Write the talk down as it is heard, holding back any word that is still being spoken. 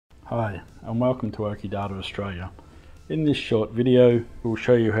Hi and welcome to Okie Data Australia. In this short video we'll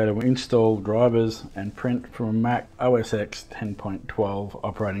show you how to install drivers and print from a Mac OS X 10.12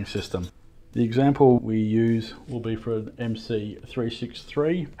 operating system. The example we use will be for an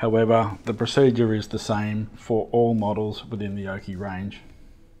MC363, however the procedure is the same for all models within the Okie range.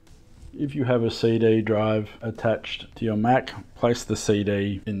 If you have a CD drive attached to your Mac, place the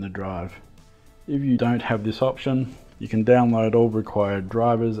CD in the drive. If you don't have this option, you can download all required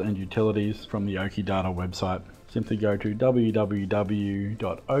drivers and utilities from the Okie Data website. Simply go to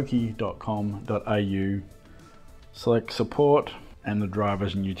www.okie.com.au, select support and the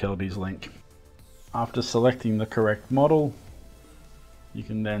drivers and utilities link. After selecting the correct model, you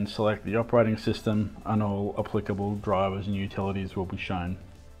can then select the operating system and all applicable drivers and utilities will be shown.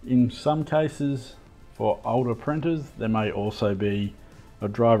 In some cases, for older printers, there may also be a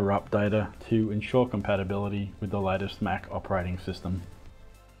driver updater to ensure compatibility with the latest Mac operating system.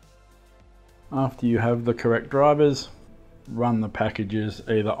 After you have the correct drivers, run the packages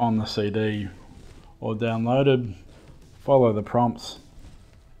either on the CD or downloaded, follow the prompts,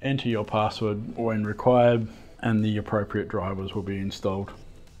 enter your password when required, and the appropriate drivers will be installed.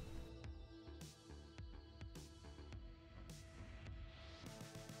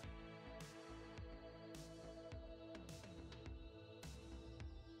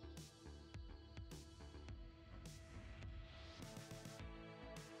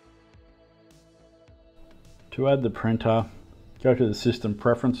 To add the printer, go to the System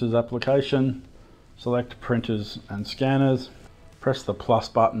Preferences application, select Printers and Scanners, press the plus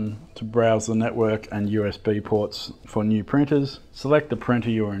button to browse the network and USB ports for new printers. Select the printer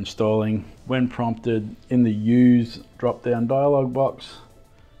you are installing. When prompted, in the Use drop-down dialog box,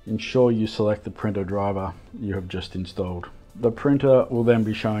 ensure you select the printer driver you have just installed. The printer will then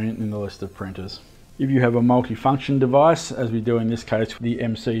be shown in the list of printers. If you have a multi-function device, as we do in this case with the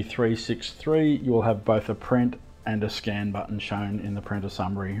MC363, you will have both a print and a scan button shown in the printer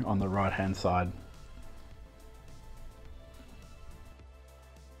summary on the right hand side.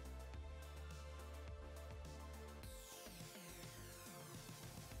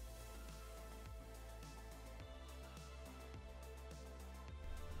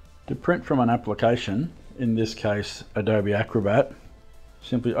 To print from an application, in this case Adobe Acrobat,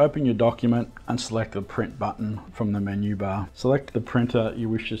 simply open your document and select the print button from the menu bar. Select the printer you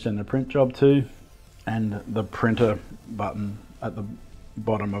wish to send the print job to and the printer button at the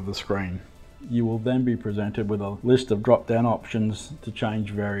bottom of the screen. You will then be presented with a list of drop-down options to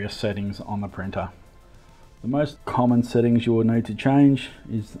change various settings on the printer. The most common settings you will need to change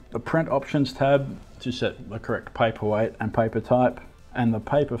is the Print Options tab to set the correct paper weight and paper type, and the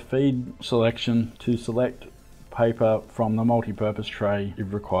paper feed selection to select paper from the multi-purpose tray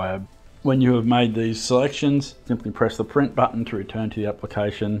if required. When you have made these selections, simply press the print button to return to the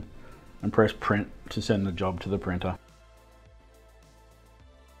application and press print to send the job to the printer.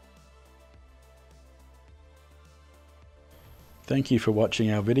 Thank you for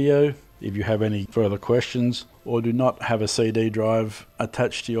watching our video. If you have any further questions or do not have a CD drive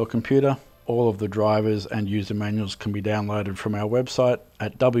attached to your computer, all of the drivers and user manuals can be downloaded from our website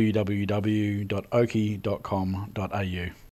at www.okie.com.au.